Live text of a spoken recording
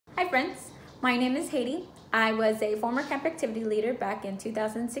friends, my name is Haidee. I was a former camp activity leader back in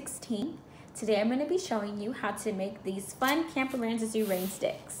 2016. Today I'm going to be showing you how to make these fun Camp Around Zoo rain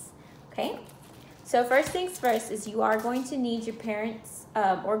sticks. Okay, so first things first is you are going to need your parents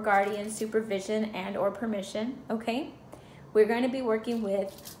or guardian supervision and or permission. Okay, we're going to be working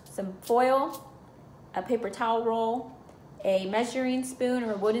with some foil, a paper towel roll, a measuring spoon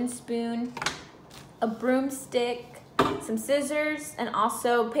or wooden spoon, a broomstick, some scissors, and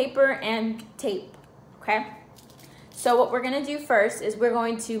also paper and tape. Okay, so what we're going to do first is we're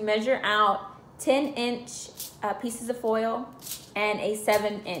going to measure out 10-inch pieces of foil and a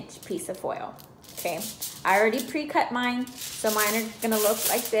 7-inch piece of foil. Okay, I already pre-cut mine, so mine are going to look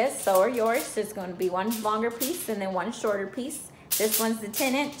like this. So are yours. There's going to be one longer piece and then one shorter piece. This one's the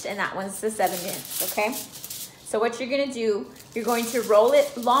 10-inch and that one's the 7-inch. Okay, so what you're going to do, you're going to roll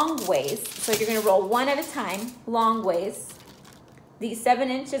it long ways. So you're going to roll one at a time, long ways. The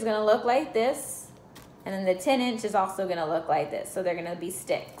 7-inch is going to look like this, and then the 10-inch is also going to look like this. So they're going to be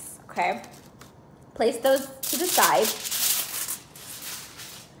sticks. Okay, place those to the side.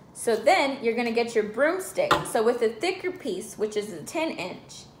 So then you're going to get your broomstick. So with the thicker piece, which is the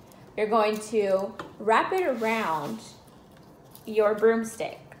 10-inch, you're going to wrap it around your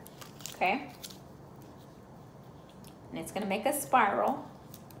broomstick. Okay, and it's going to make a spiral.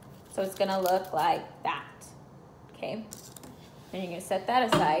 So it's going to look like that. Okay, and you're going to set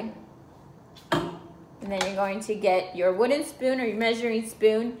that aside. And then you're going to get your wooden spoon or your measuring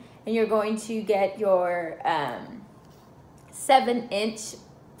spoon, and you're going to get your 7-inch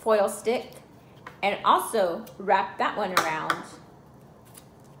foil stick and also wrap that one around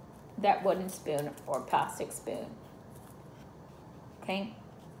that wooden spoon or plastic spoon. Okay,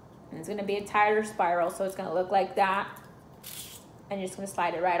 and it's going to be a tighter spiral, so it's going to look like that, and you're just going to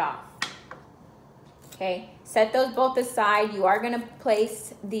slide it right off. Okay, set those both aside. You are going to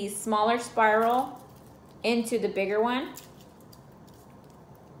place the smaller spiral into the bigger one.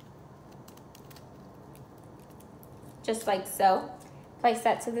 Just like so. Place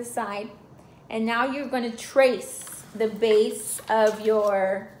that to the side. And now you're going to trace the base of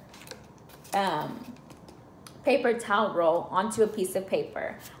your paper towel roll onto a piece of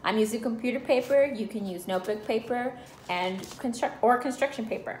paper. I'm using computer paper. You can use notebook paper and construction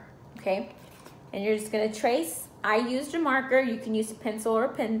paper. Okay, and you're just going to trace. I used a marker. You can use a pencil or a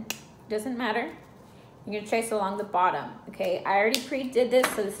pen. Doesn't matter. You're going to trace along the bottom. Okay, I already pre-did this,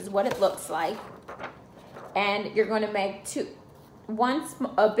 so this is what it looks like. And you're going to make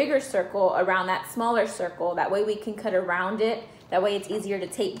a bigger circle around that smaller circle. That way we can cut around it. That way it's easier to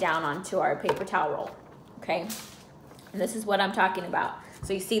tape down onto our paper towel roll. Okay, and this is what I'm talking about.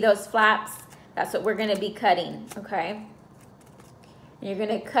 So you see those flaps? That's what we're going to be cutting. Okay, and you're going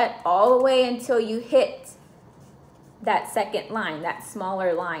to cut all the way until you hit that second line, that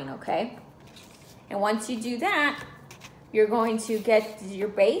smaller line. Okay, and once you do that, you're going to get your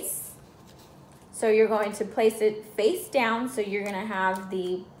base. So you're going to place it face down. So you're going to have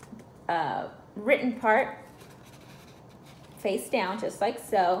the written part face down, just like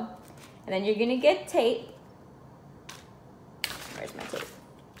so. And then you're going to get tape. Where's my tape?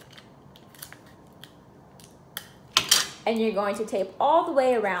 And you're going to tape all the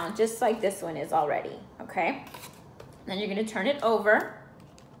way around, just like this one is already. Okay? Then you're going to turn it over.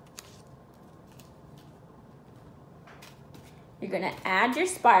 You're going to add your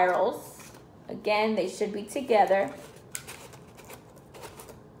spirals. Again, they should be together.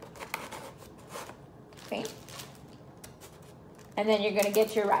 Okay. And then you're going to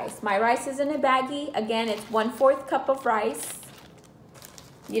get your rice. My rice is in a baggie. Again, it's 1/4 cup of rice.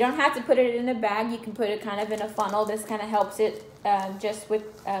 You don't have to put it in a bag. You can put it kind of in a funnel. This kind of helps it just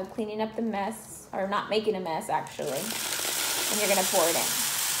with cleaning up the mess, or not making a mess, actually. And you're going to pour it in.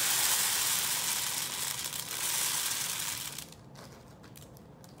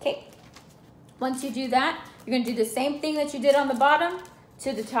 Okay. Once you do that, you're going to do the same thing that you did on the bottom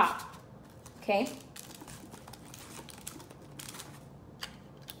to the top. Okay?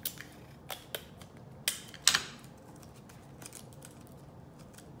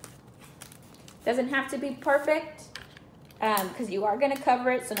 Doesn't have to be perfect because you are going to cover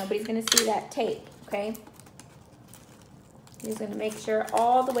it, so nobody's going to see that tape. Okay? You're just going to make sure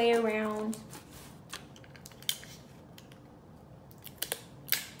all the way around.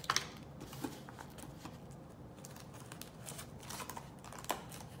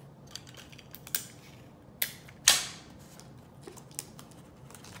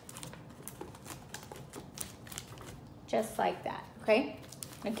 Just like that. Okay?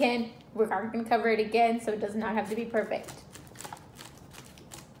 Again, we're going to cover it again, so it does not have to be perfect.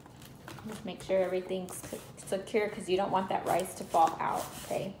 Just make sure everything's secure because you don't want that rice to fall out,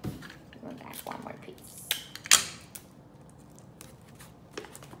 okay? one more piece.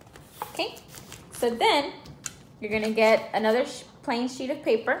 Okay, so then you're gonna get another plain sheet of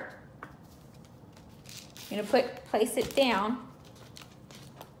paper. You're gonna place it down,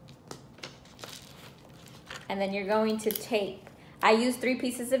 and then you're going to tape. I use 3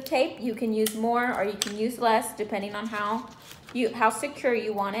 pieces of tape. You can use more or you can use less depending on how secure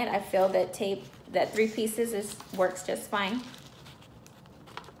you want it. I feel that 3 pieces works just fine.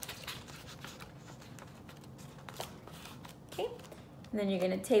 Okay, and then you're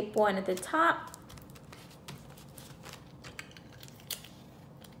gonna tape one at the top.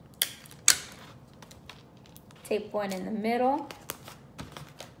 Tape one in the middle.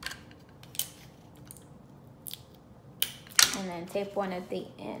 And then tape one at the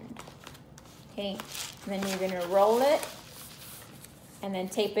end. Okay, and then you're gonna roll it and then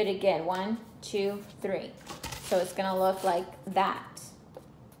tape it again. 1, 2, 3. So it's gonna look like that,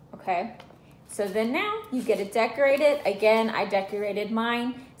 okay? So then now you get it decorated. Again, I decorated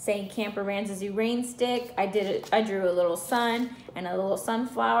mine saying Camper Ramsey rain stick. I drew a little sun and a little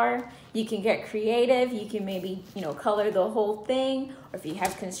sunflower. You can get creative. You can maybe, color the whole thing. Or if you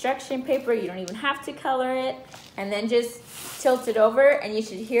have construction paper, you don't even have to color it. And then just tilt it over and you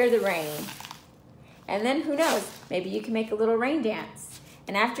should hear the rain. And then who knows, maybe you can make a little rain dance.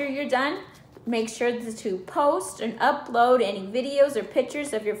 And after you're done, make sure to post and upload any videos or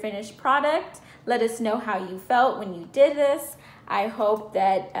pictures of your finished product. Let us know how you felt when you did this. I hope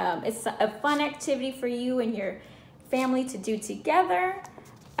that it's a fun activity for you and your family to do together.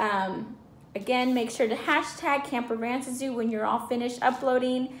 Again, make sure to hashtag Camper Ramsey when you're all finished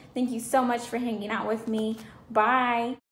uploading. Thank you so much for hanging out with me. Bye.